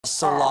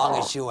So long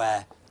as you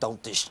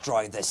don't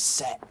destroy this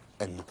set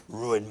and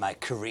ruin my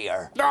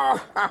career. No.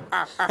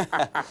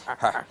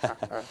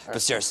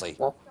 But seriously,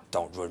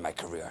 don't ruin my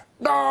career.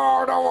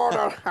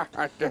 No.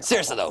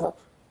 Seriously though,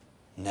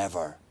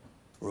 never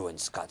ruin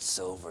Scott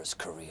Silver's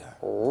career.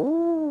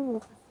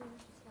 Ooh.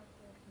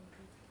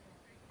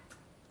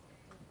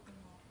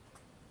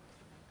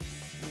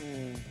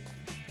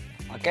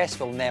 I guess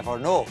we'll never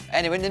know.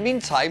 Anyway, in the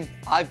meantime,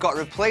 I've got a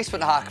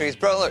replacement hacker. He's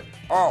brilliant.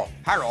 Oh,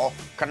 hello.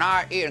 Can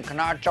I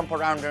jump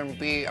around and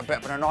be a bit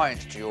of an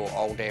annoyance to you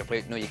all day,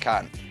 please? No, you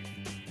can't.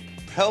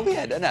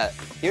 Brilliant, isn't it?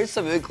 Here's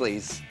some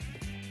Ooglies.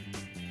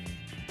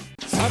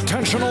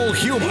 Attention all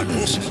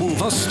humans!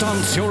 The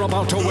stunts you're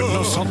about to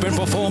witness have been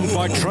performed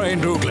by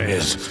trained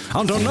Ooglies.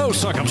 Under no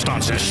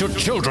circumstances should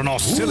children or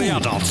silly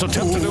adults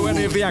attempt to do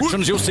any of the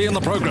actions you see in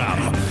the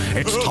program.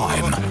 It's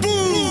time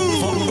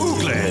for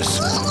Ooglies.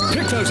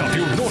 Pick those up,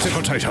 you naughty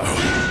potato.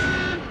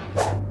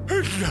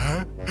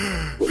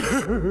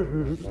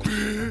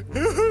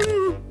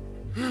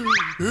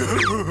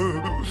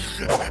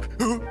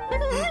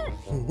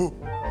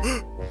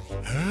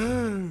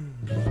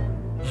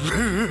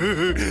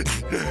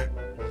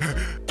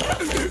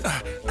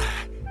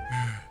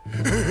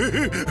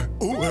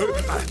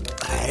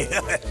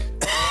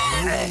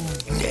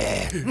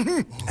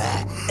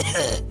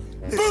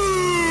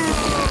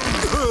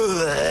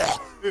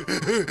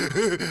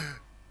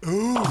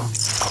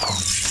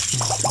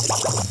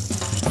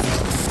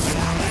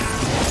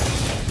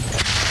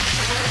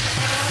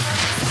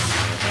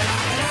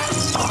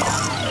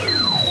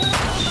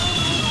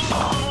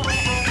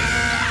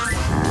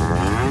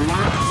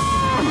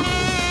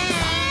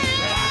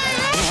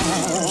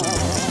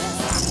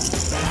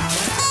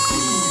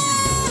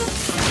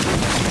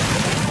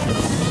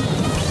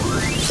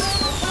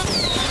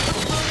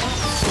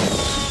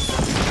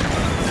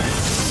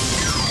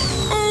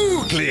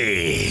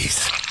 Ooglies!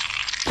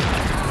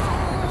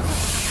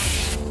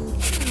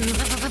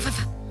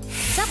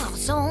 Savoir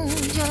son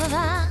Dieu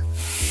va.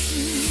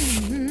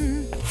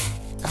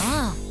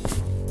 Ah.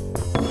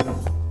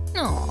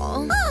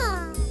 Non.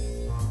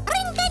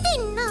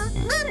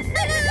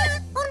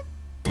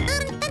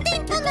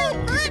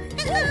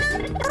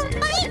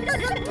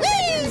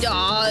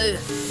 Ja,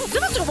 det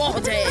var så bra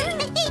det.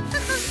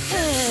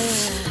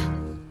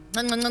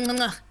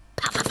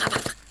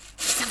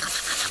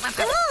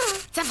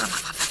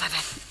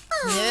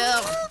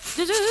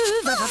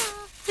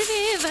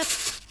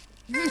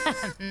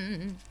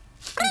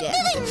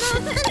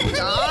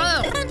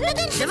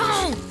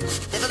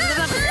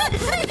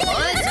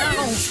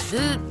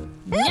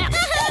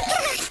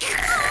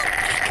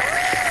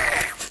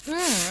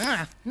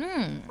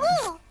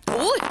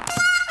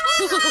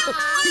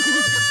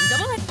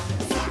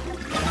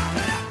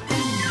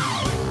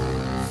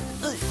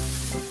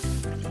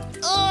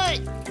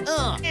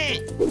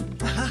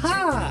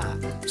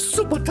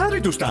 Supportare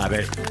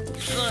gustare.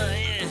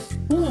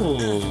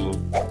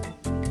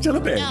 Ce la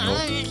prendo.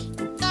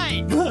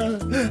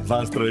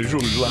 Vostra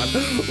giungla.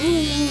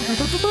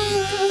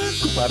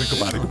 Cupari.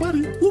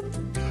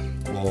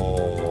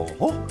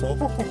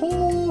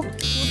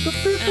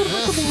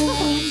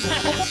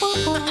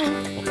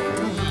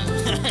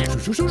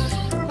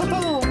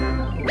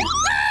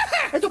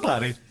 E tu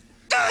pare?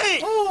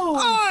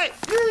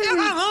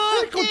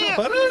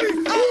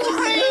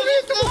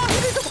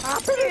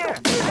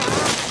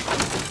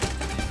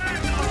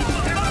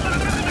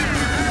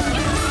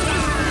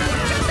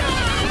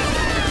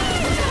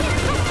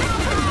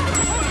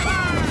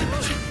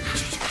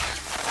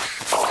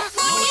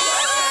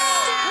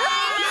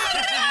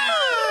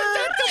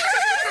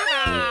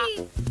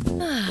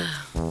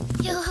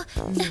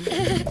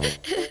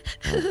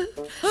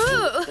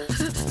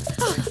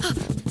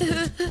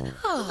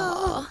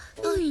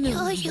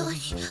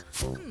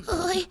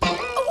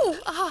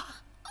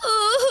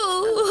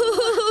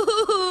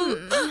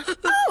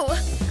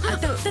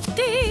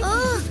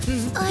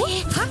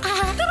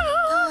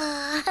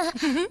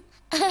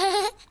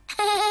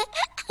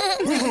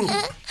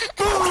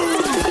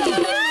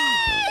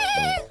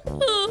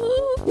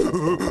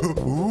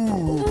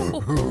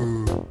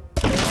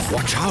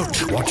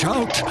 Watch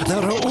out! There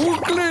are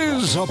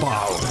Ooglies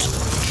about!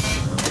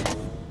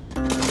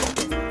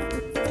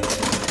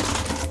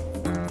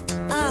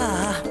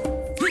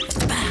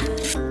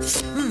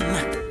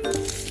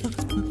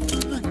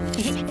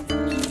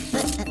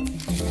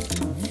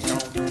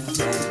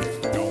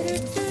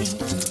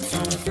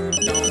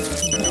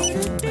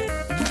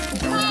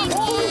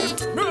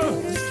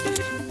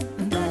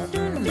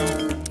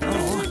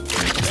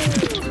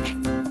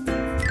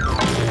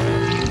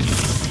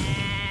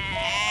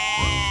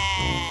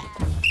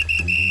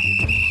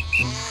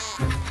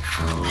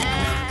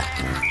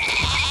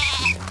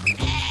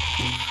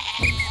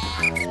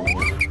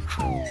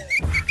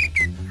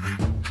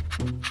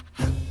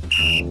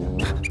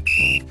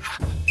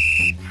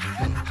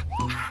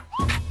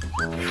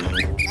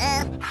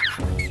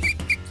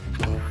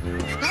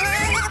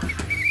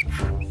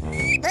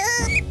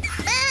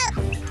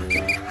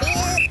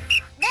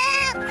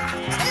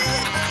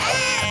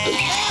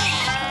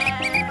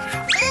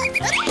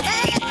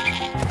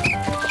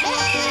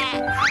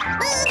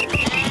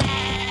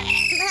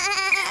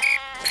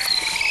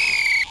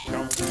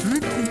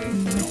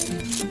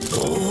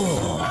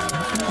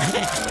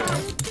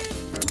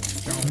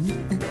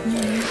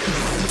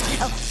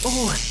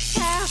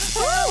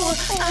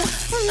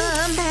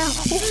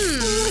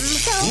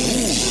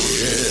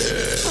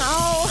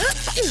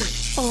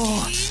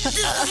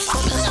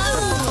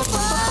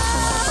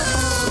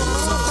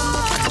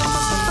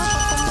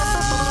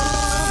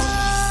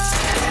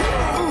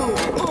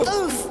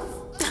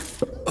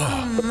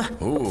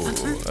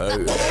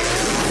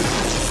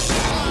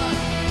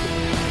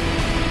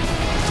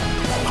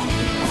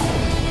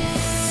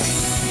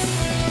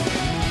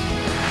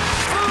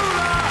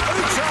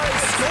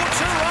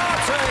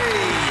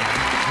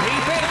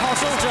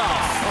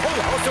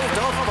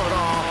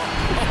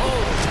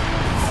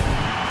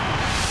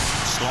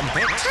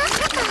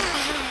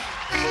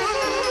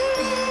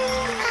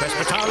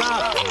 Vespertala.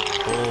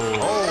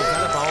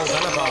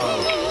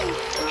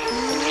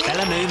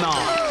 Bellamuma.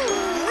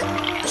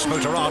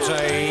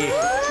 Smooterate.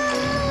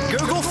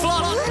 Google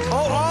Flop.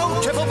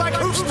 Oh, Tiffleback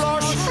Hoop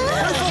Splosh.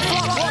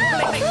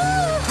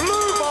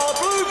 Google Flop.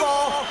 Blue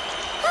ball.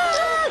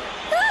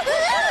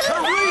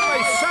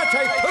 Caribe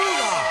Sete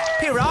Pula.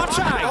 Pirate.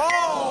 Oh.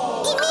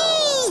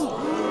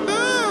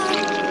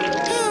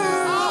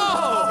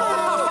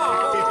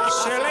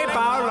 Silly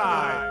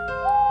bowline.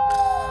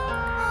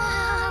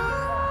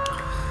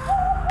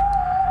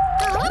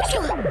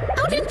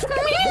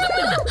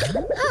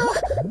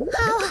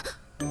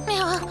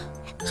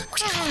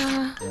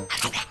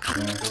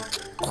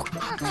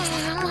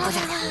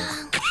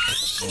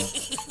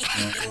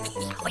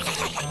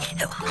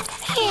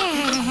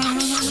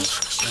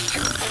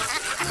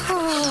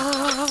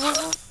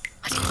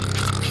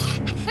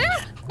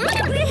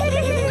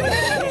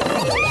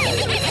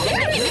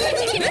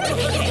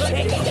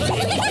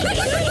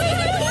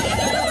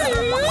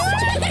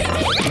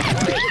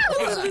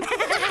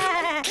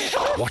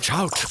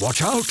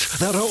 Watch out!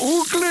 There are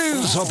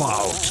Ooglies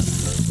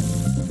about!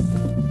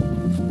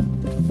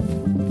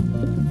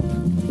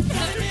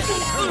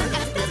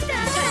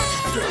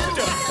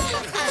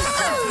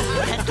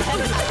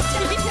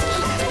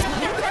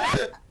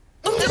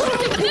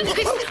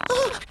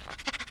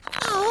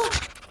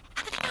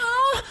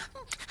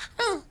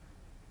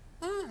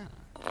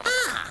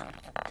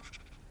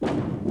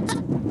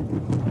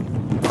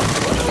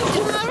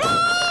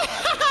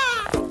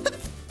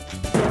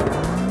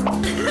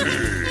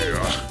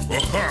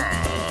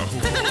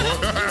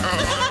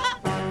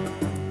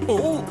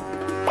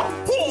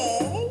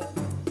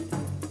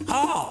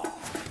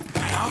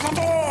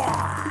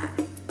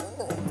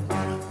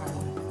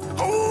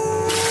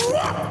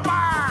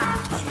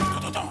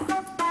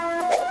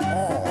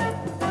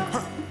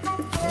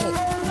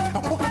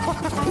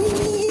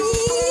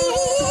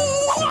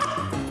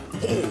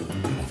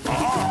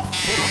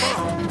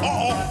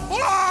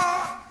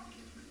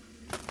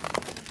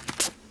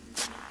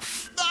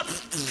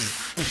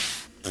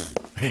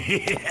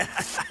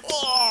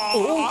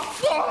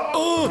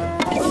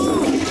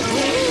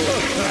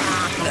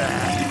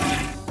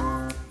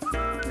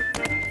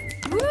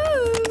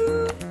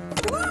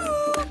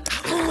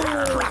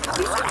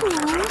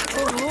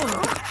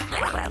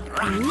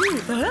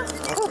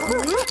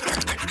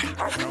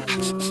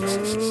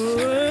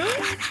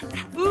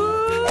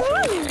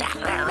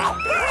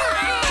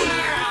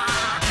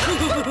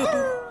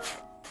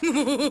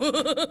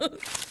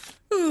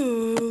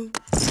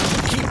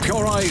 Keep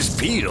your eyes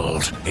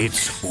peeled.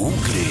 It's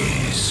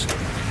Ooglies.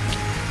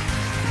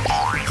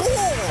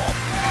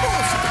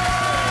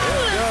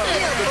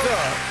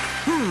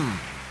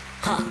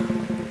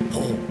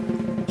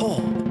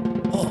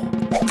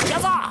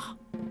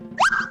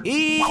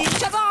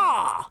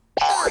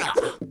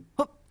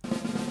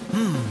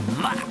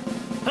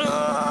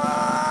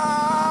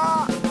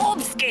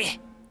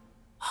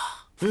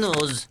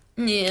 Nose.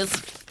 Нет.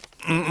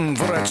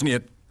 Врать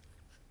нет.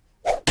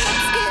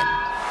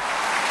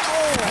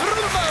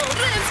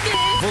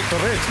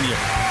 Врать нет.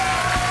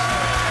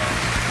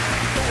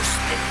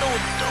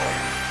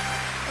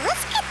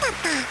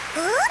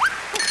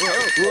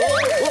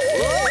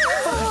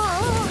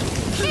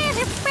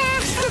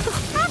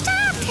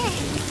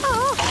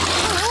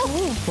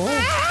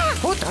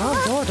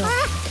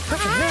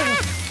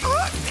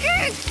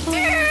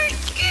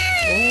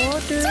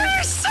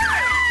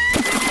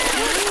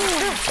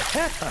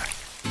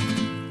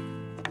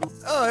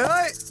 Oi,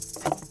 oi.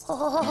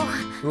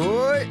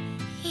 Oi.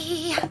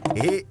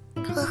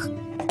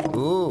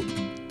 Oh.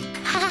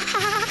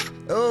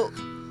 Oh.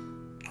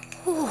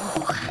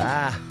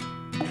 Ah.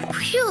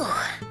 Phew.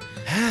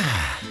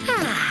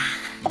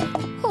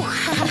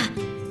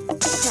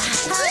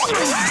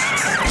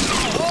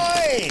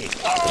 Oi.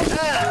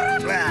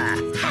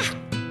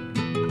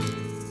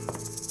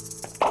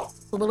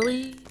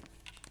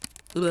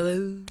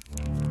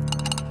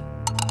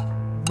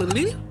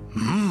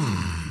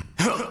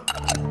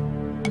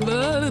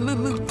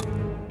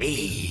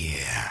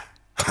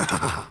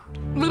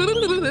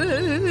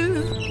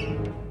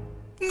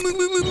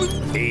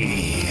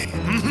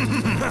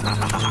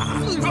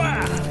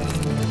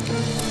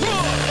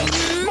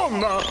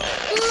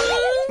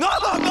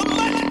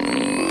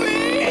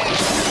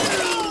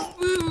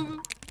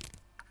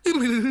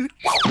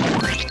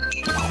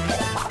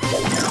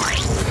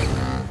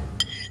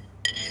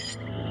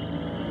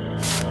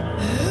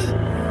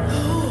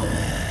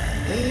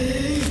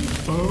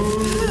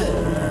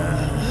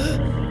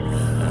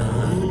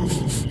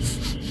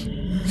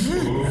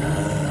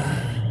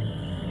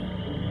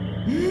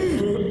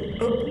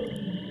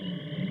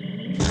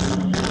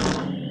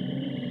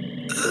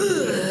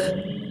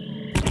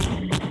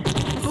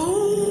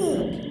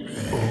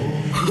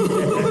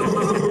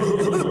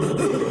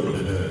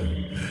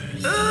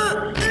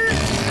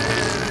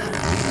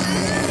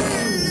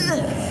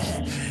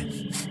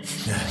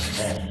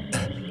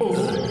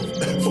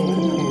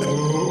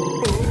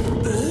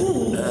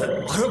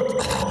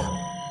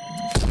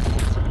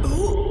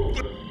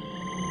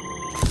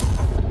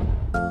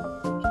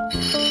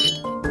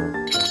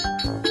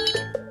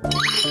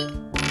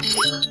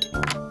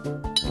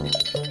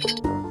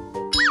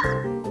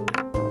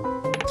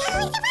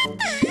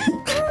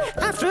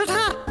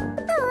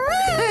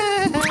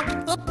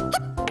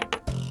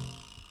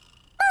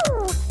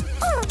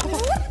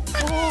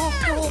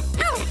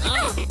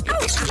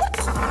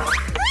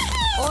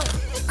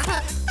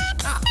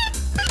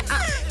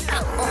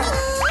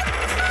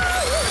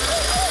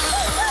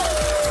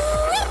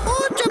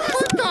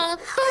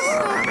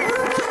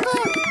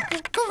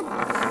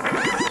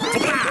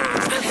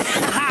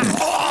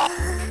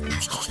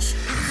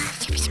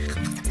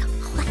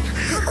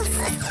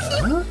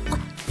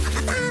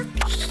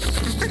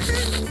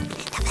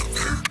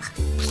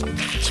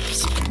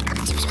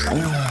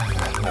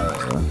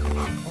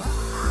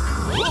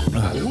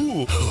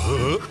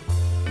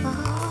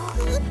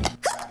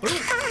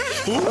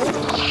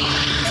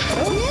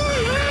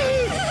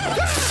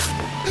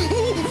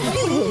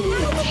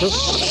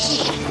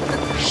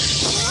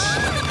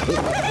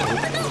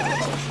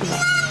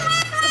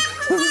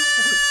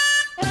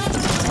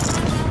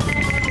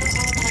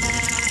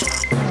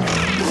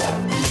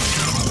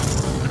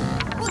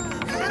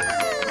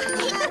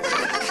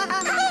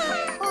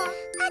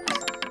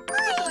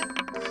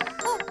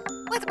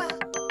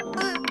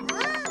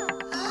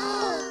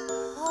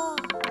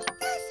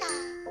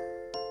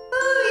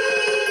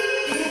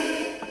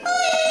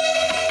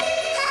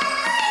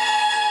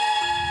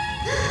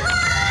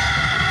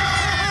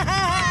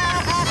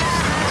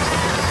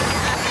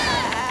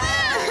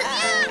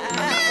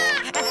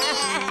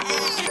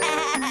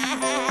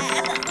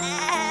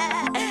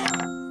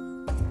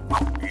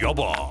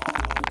 Yabba.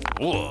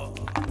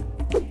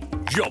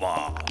 Yabba.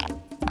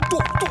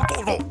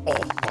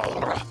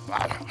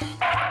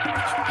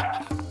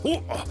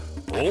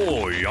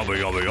 Oh, yabba,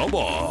 yabba,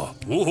 yabba.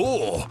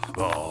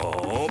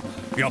 Oh,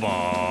 yabba.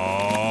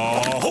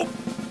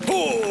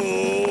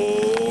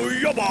 Oh,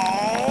 yabba.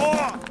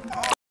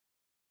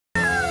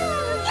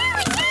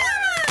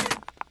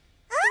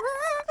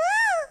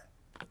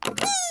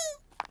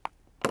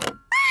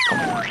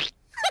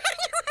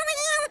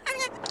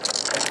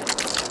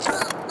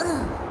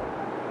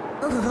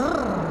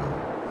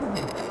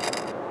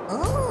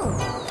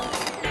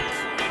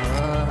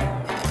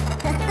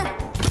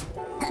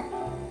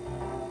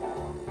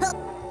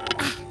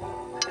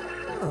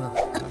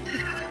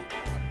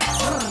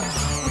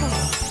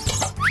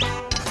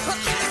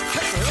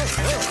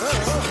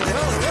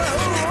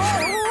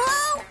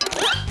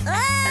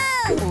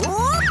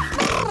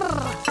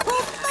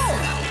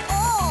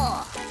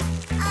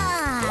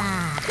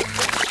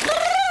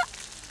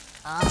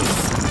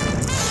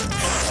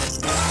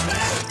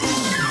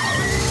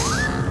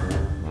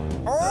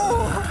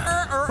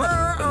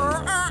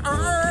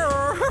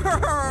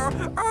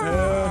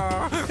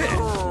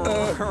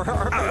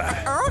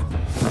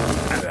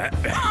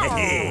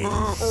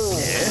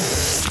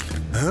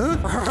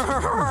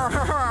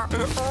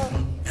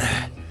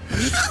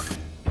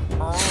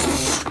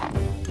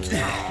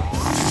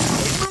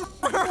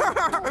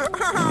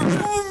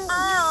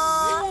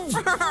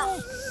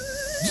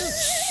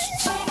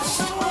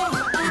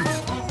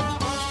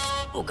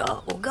 Ooga,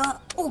 ooga,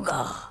 ooga.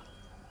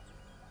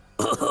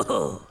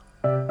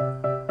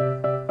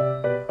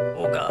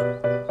 Ooga.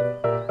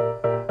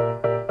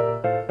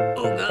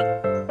 Ooga.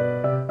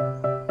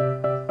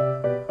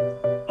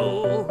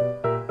 Ooh.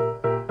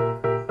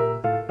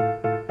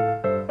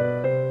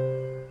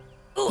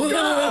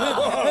 Ooga.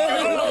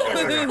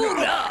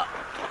 Ooga.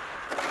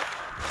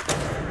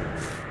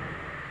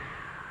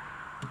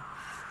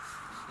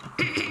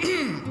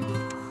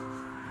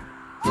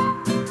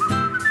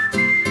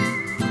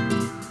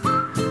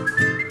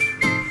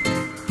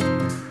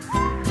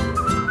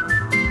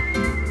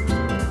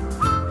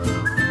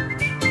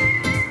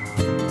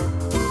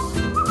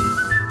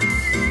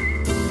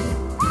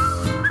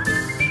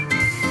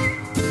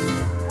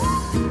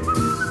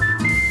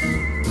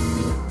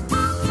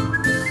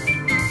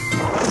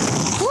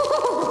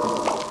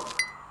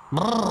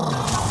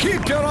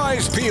 Keep your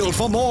eyes peeled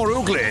for more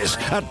Ooglies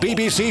at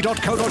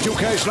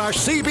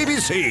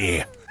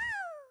bbc.co.uk/CBBC.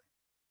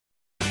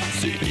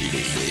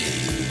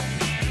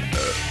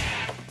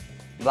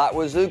 That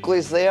was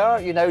Ooglies there.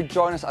 You now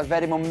join us at a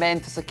very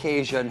momentous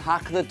occasion.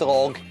 Hack the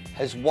Dog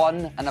has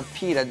won an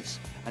appearance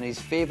in his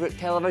favourite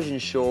television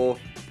show,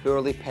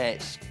 Poorly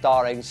Pets,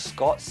 starring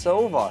Scott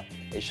Silver.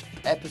 It's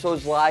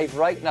episode's live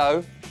right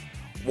now.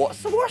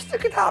 What's the worst that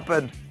could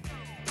happen?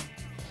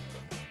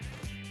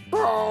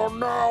 Oh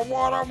no,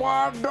 what have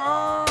I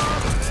done?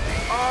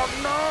 Oh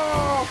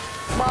no!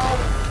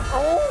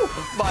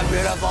 My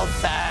beautiful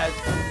pet!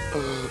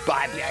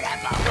 My beautiful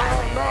pet!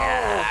 Oh no!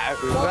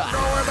 What's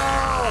going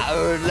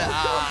on?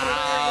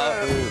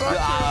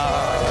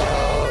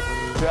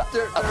 This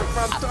is a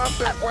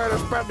fantastic way to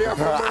spend the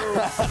afternoon.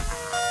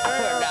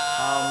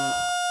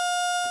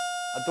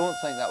 I don't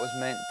think that was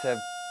meant to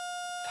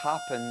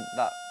happen.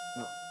 That.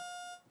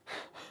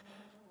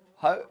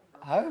 How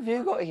have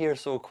you got here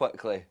so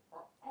quickly?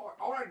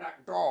 Only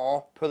next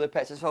door. Poorly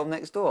Pets is filmed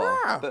next door.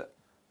 Yeah. But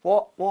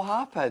what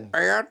happened?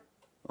 Ian,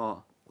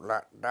 Oh,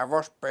 let's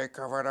never speak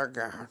of it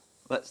again.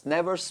 let's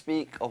never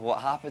speak of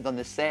what happened on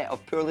the set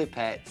of Poorly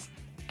Pets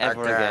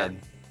ever again.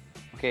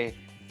 Okay,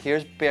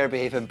 here's Bear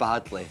behaving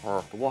badly.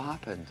 Oh. But what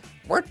happened?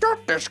 We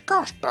don't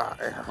discuss that,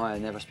 Ian. Oh, I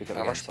never speak of it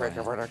Never again. speak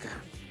sorry. of it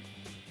again.